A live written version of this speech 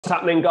What's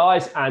happening,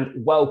 guys,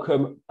 and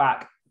welcome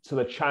back to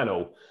the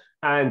channel.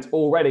 And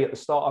already at the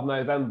start of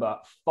November,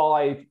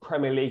 5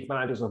 Premier League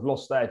managers have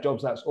lost their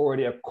jobs. That's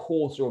already a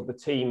quarter of the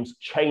teams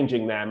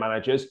changing their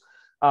managers.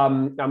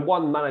 And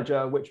one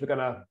manager which we're going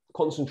to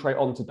concentrate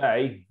on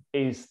today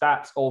is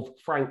that of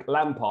Frank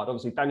Lampard.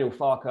 Obviously, Daniel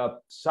Farke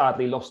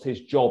sadly lost his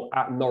job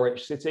at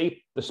Norwich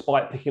City,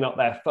 despite picking up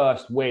their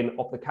first win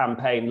of the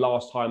campaign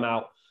last time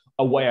out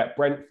away at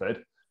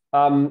Brentford.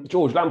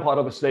 George Lampard,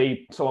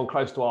 obviously someone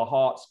close to our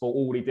hearts for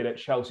all he did at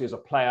Chelsea as a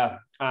player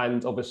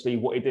and obviously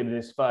what he did in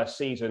his first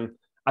season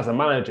as a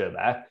manager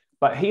there.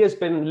 But he has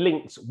been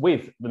linked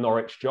with the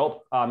Norwich job,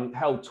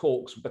 held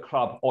talks with the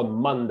club on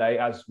Monday,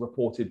 as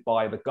reported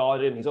by The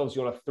Guardian. He's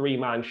obviously on a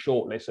 3-man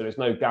shortlist, so there's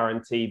no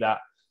guarantee that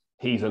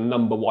he's a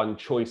number one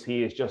choice.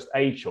 He is just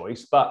a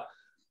choice. But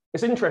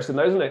it's interesting,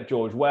 though, isn't it,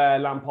 George, where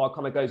Lampard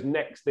kind of goes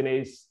next in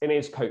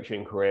his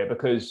coaching career?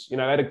 Because, you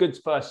know, he had a good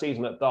first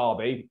season at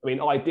Derby. I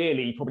mean,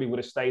 ideally, he probably would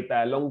have stayed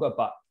there longer,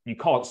 but you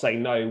can't say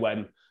no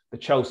when the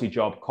Chelsea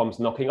job comes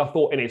knocking. I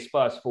thought in his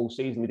first full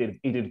season,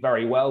 he did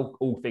very well,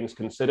 all things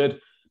considered.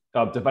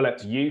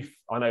 Developed youth.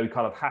 I know he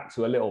kind of had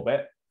to a little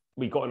bit.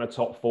 We got in a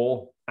top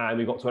 4 and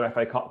we got to an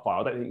FA Cup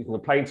final. I don't think you can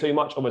complain too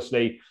much.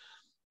 Obviously,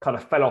 kind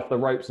of fell off the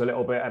ropes a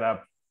little bit at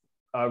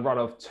a run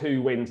of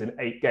 2 wins in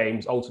 8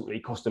 games, ultimately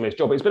cost him his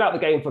job. He's been out of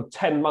the game for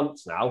 10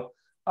 months now.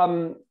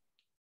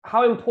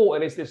 How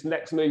important is this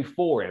next move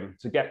for him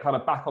to get kind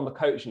of back on the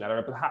coaching ladder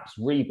and perhaps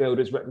rebuild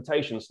his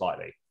reputation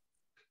slightly?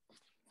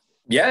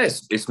 Yeah,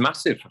 it's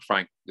massive for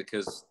Frank,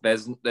 because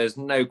there's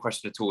no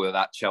question at all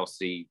that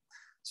Chelsea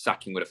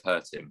sacking would have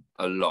hurt him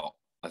a lot.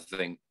 I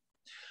think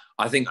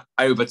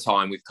over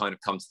time we've kind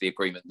of come to the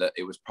agreement that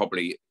it was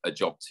probably a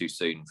job too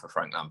soon for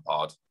Frank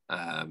Lampard.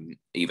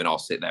 Even I'll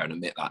sit there and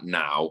admit that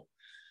now.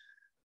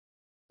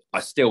 I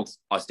still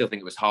think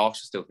it was harsh.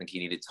 I still think he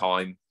needed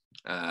time,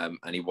 and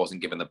he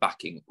wasn't given the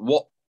backing.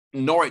 What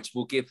Norwich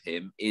will give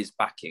him is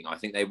backing. I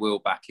think they will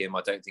back him.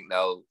 I don't think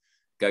they'll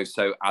go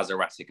so as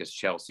erratic as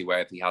Chelsea,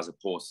 where if he has a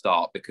poor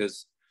start,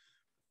 because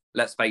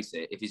let's face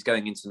it, if he's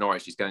going into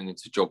Norwich, he's going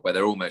into a job where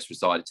they're almost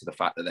resigned to the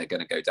fact that they're going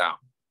to go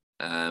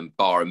down,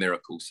 bar a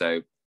miracle.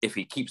 So if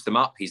he keeps them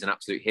up, he's an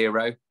absolute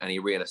hero, and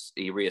he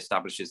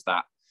reestablishes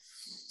that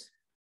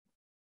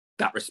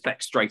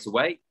respect straight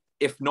away.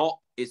 If not,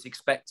 it's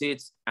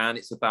expected, and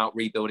it's about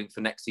rebuilding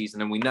for next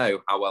season. And we know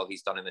how well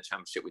he's done in the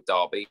Championship with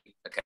Derby.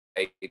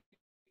 Okay,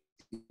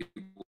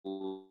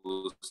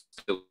 will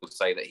still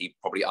say that he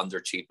probably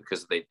underachieved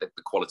because of the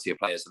quality of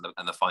players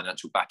and the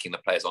financial backing the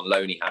players on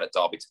loan he had at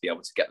Derby to be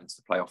able to get them to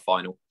the playoff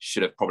final.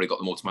 Should have probably got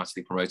them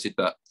automatically promoted.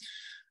 But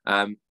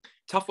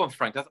tough one,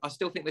 Frank. I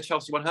still think the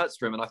Chelsea one hurts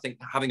for him, and I think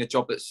having a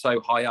job that's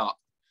so high up,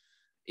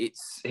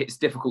 it's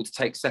difficult to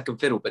take second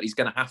fiddle, but he's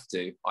going to have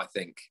to, I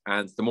think.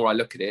 And the more I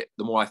look at it,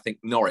 the more I think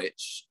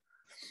Norwich.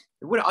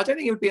 I don't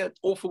think it would be an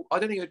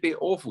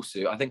awful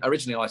suit. I think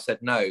originally I said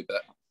no,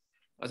 but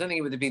I don't think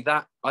it would be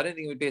that. I don't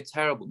think it would be a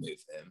terrible move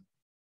for him.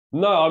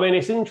 No, I mean,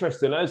 it's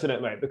interesting, isn't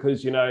it, mate?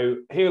 Because, you know,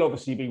 he'll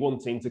obviously be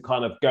wanting to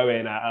kind of go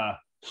in at a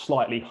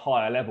slightly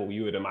higher level,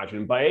 you would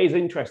imagine. But it is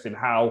interesting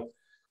how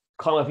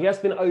kind of he has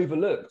been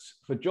overlooked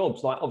for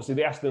jobs. Like, obviously,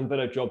 the Aston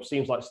Villa job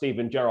seems like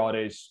Steven Gerrard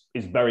is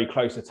very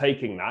close to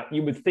taking that.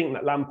 You would think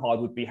that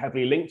Lampard would be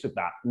heavily linked with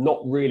that, not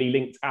really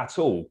linked at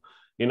all.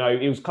 You know,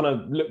 he was kind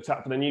of looked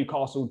at for the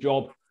Newcastle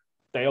job.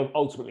 They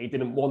ultimately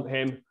didn't want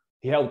him.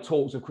 He held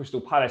talks with Crystal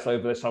Palace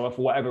over the summer.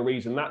 For whatever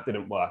reason, that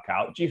didn't work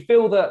out. Do you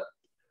feel that,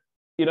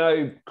 you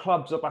know,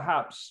 clubs are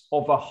perhaps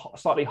of a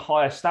slightly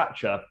higher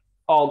stature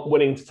aren't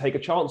willing to take a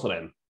chance on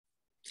him?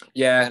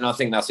 Yeah, and I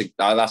think that's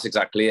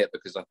exactly it,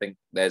 because I think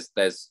there's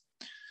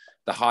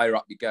the higher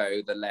up you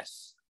go, the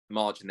less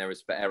margin there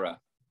is for error,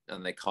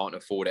 and they can't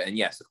afford it. And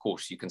yes, of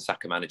course, you can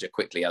sack a manager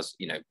quickly, as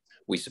you know,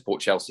 we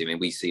support Chelsea. I mean,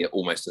 we see it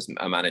almost as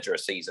a manager a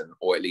season,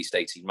 or at least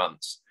 18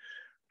 months.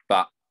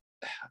 But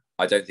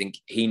I don't think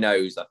he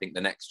knows. I think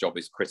the next job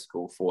is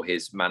critical for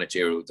his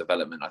managerial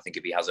development. I think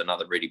if he has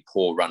another really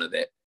poor run of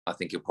it, I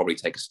think he'll probably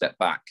take a step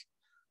back.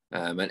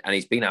 And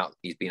he's been out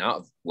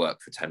of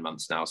work for 10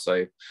 months now.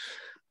 So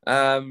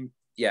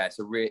yeah,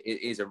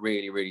 it is a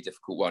really, really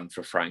difficult one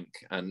for Frank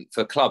and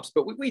for clubs.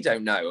 But we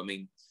don't know. I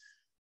mean,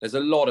 there's a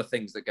lot of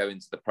things that go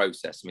into the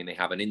process. I mean, they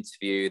have an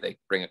interview, they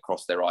bring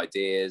across their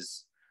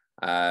ideas.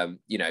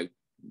 You know,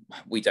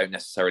 we don't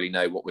necessarily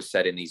know what was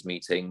said in these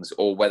meetings,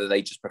 or whether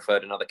they just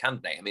preferred another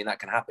candidate. I mean, that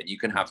can happen. You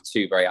can have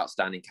 2 very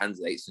outstanding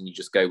candidates and you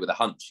just go with a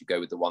hunch. You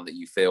go with the one that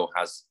you feel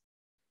has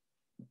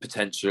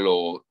potential,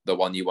 or the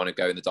one you want to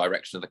go in the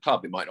direction of the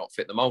club. It might not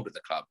fit the mould of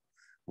the club,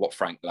 what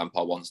Frank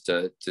Lampard wants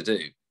to do.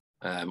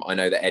 I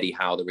know that Eddie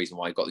Howe, the reason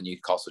why he got the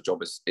Newcastle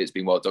job, is it's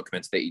been well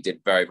documented that he did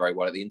very, very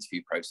well at the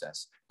interview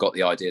process, got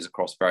the ideas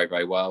across very,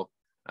 very well,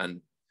 and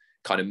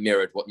kind of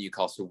mirrored what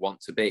Newcastle want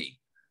to be.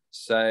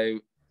 So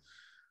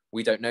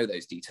we don't know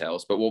those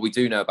details. But what we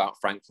do know about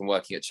Frank from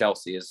working at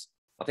Chelsea is,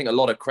 I think a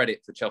lot of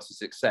credit for Chelsea's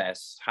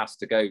success has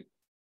to go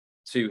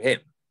to him.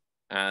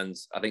 And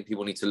I think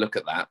people need to look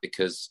at that,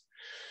 because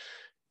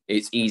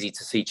it's easy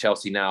to see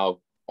Chelsea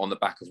now on the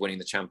back of winning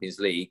the Champions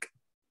League,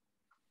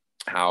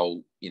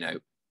 how, you know,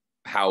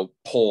 how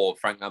poor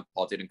Frank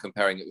Lampard did and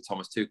comparing it with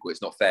Thomas Tuchel.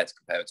 It's not fair to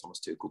compare with Thomas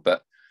Tuchel,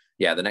 but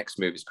yeah, the next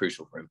move is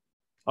crucial for him.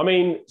 I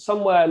mean,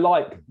 somewhere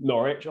like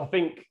Norwich, I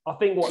think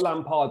what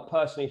Lampard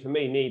personally for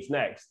me needs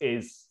next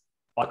is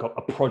like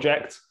a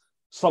project,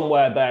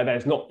 somewhere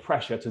there's not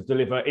pressure to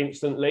deliver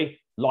instantly,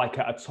 like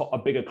at a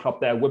bigger club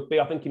there would be.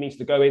 I think he needs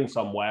to go in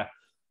somewhere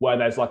where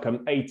there's like an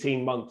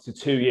 18-month to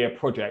 2-year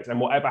project,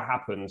 and whatever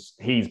happens,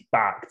 he's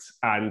backed,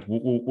 and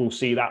we'll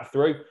see that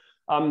through.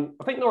 I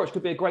think Norwich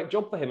could be a great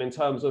job for him in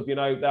terms of, they're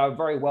a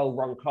very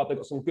well-run club. They've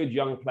got some good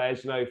young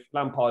players.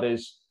 Lampard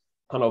is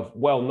kind of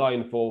well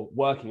known for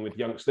working with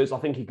youngsters. I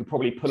think he could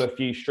probably pull a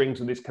few strings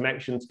with his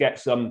connections, get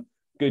some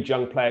good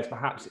young players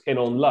perhaps in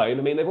on loan.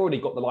 I mean, they've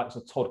already got the likes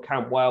of Todd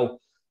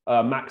Cantwell,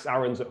 Max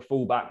Aarons at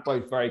fullback,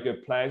 both very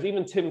good players.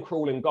 Even Tim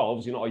Krul in goal,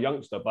 obviously not a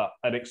youngster, but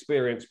an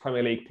experienced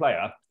Premier League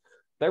player.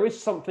 There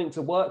is something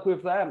to work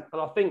with there.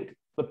 And I think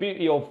the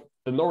beauty of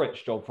the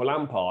Norwich job for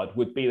Lampard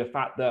would be the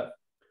fact that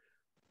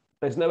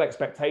there's no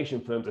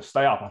expectation for them to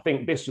stay up. I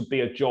think this would be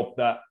a job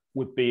that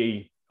would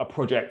be a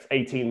project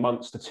 18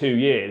 months to 2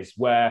 years,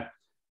 where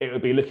it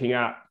would be looking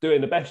at doing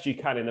the best you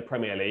can in the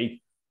Premier League.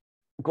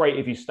 Great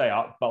if you stay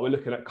up, but we're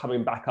looking at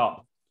coming back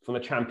up from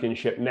the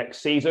Championship next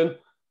season.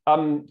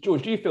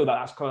 George, do you feel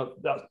that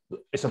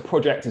it's a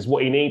project is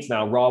what he needs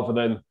now, rather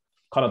than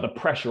kind of the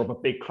pressure of a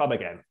big club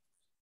again?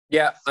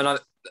 Yeah, and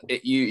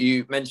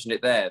you mentioned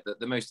it there, that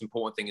the most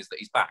important thing is that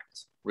he's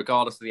backed.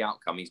 Regardless of the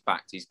outcome, he's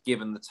backed. He's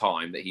given the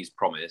time that he's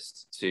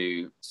promised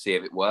to see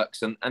if it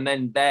works. And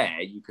then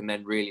you can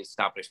then really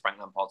establish Frank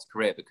Lampard's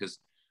career, because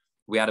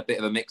we had a bit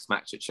of a mixed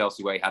match at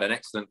Chelsea where he had an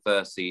excellent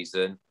first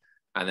season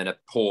and then a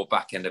poor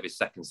back end of his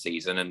second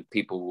season. And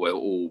people were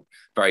all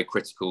very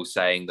critical,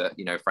 saying that,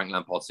 Frank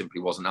Lampard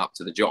simply wasn't up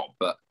to the job.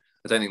 But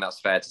I don't think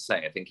that's fair to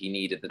say. I think he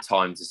needed the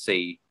time to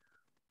see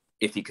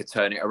if he could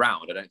turn it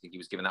around. I don't think he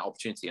was given that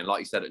opportunity. And like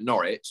you said, at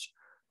Norwich,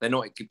 they're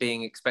not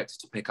being expected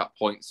to pick up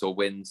points or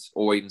wins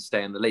or even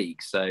stay in the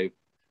league. So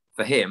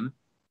for him,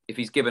 if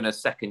he's given a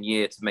second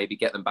year to maybe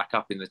get them back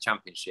up in the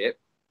Championship,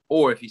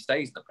 or if he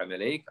stays in the Premier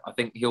League, I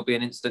think he'll be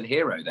an instant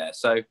hero there.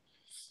 So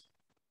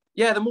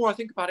yeah, the more I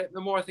think about it,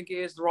 the more I think he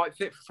is the right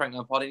fit for Frank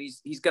Lampard. And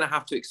he's going to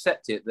have to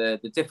accept it.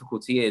 The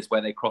difficulty is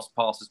where they cross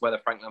paths, is whether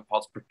Frank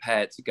Lampard's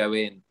prepared to go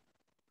in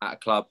at a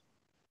club.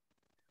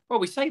 Well,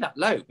 we say that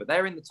low, but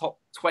they're in the top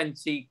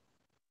 20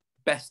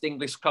 best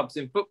English clubs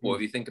in football,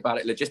 if you think about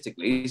it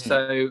logistically.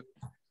 So,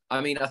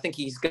 I mean, I think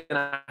he's going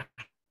to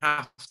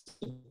have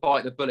to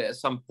bite the bullet at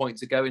some point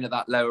to go in at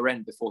that lower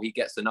end before he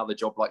gets another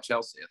job like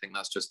Chelsea. I think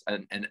that's just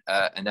an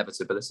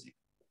inevitability.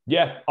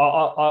 Yeah,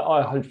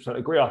 I 100%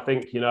 agree. I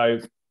think,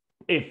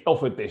 if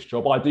offered this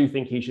job, I do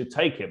think he should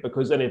take it,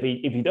 because then if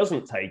he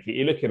doesn't take it,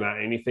 you're looking at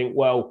it and you think,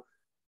 well,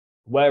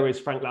 where is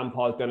Frank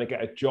Lampard going to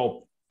get a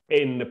job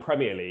in the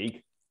Premier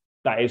League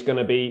that is going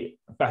to be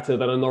better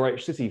than a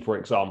Norwich City, for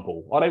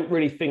example? I don't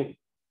really think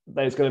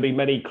there's going to be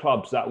many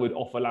clubs that would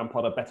offer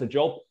Lampard a better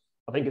job.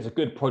 I think it's a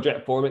good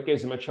project for him. It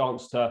gives him a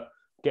chance to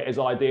get his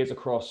ideas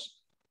across,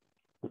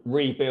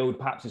 rebuild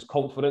perhaps his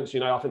confidence.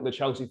 I think the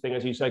Chelsea thing,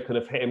 as you say, could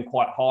have hit him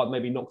quite hard,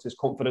 maybe knocked his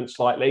confidence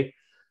slightly.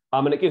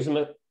 And it gives him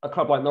a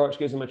club like Norwich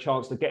gives him a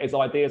chance to get his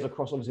ideas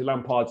across. Obviously,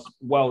 Lampard's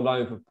well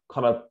known for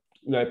kind of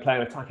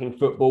playing attacking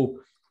football.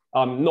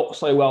 Not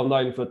so well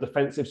known for the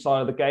defensive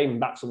side of the game.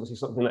 That's obviously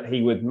something that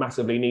he would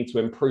massively need to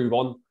improve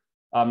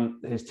on.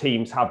 His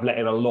teams have let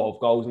in a lot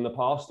of goals in the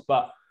past,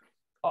 but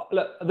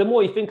look, the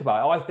more you think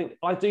about it,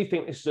 I do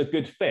think this is a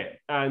good fit,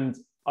 and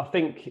I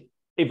think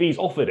if he's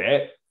offered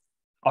it,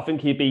 I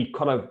think it'd be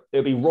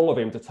wrong of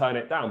him to turn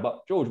it down.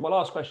 But George, my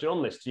last question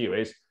on this to you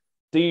is: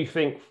 do you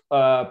think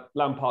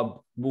Lampard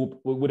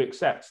would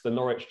accept the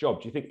Norwich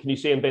job? Can you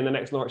see him being the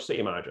next Norwich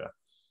City manager?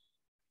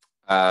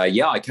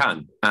 Yeah, I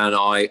can. And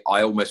I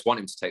almost want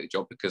him to take the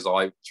job, because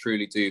I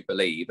truly do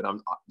believe,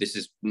 and this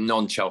is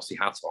non-Chelsea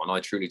hat on, I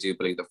truly do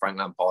believe that Frank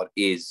Lampard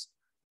is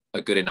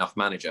a good enough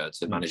manager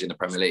to manage in the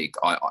Premier League.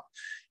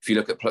 If you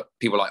look at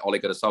people like Ole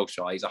Gunnar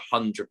Solskjaer, he's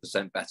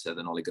 100% better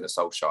than Ole Gunnar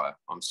Solskjaer.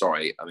 I'm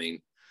sorry. I mean,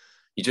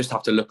 you just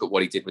have to look at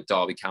what he did with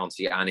Derby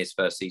County and his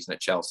first season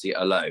at Chelsea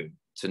alone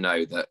to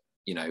know that,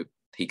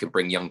 he could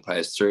bring young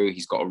players through.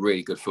 He's got a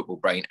really good football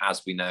brain,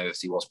 as we know,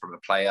 as he was from a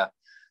player.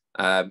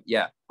 I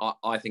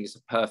think it's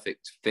a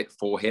perfect fit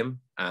for him,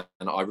 and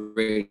I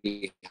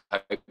really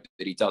hope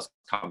that he does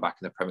come back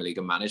in the Premier League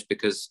and manage,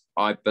 because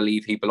I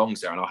believe he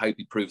belongs there, and I hope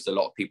he proves a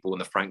lot of people in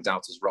the Frank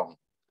doubters wrong.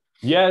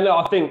 Yeah, no,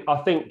 I think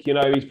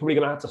he's probably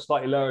going to have to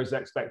slightly lower his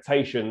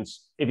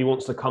expectations if he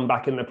wants to come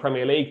back in the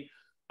Premier League,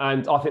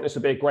 and I think this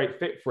would be a great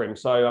fit for him.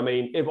 So, I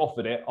mean, if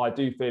offered it, I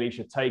do feel he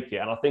should take it,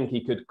 and I think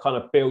he could kind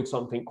of build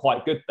something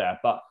quite good there.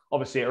 But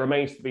obviously, it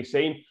remains to be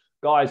seen.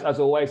 Guys, as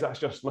always, that's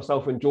just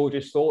myself and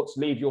George's thoughts.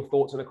 Leave your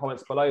thoughts in the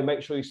comments below.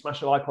 Make sure you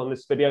smash a like on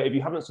this video. If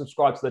you haven't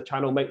subscribed to the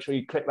channel, make sure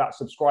you click that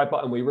subscribe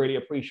button. We really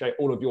appreciate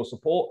all of your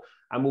support,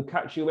 and we'll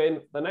catch you in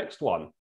the next one.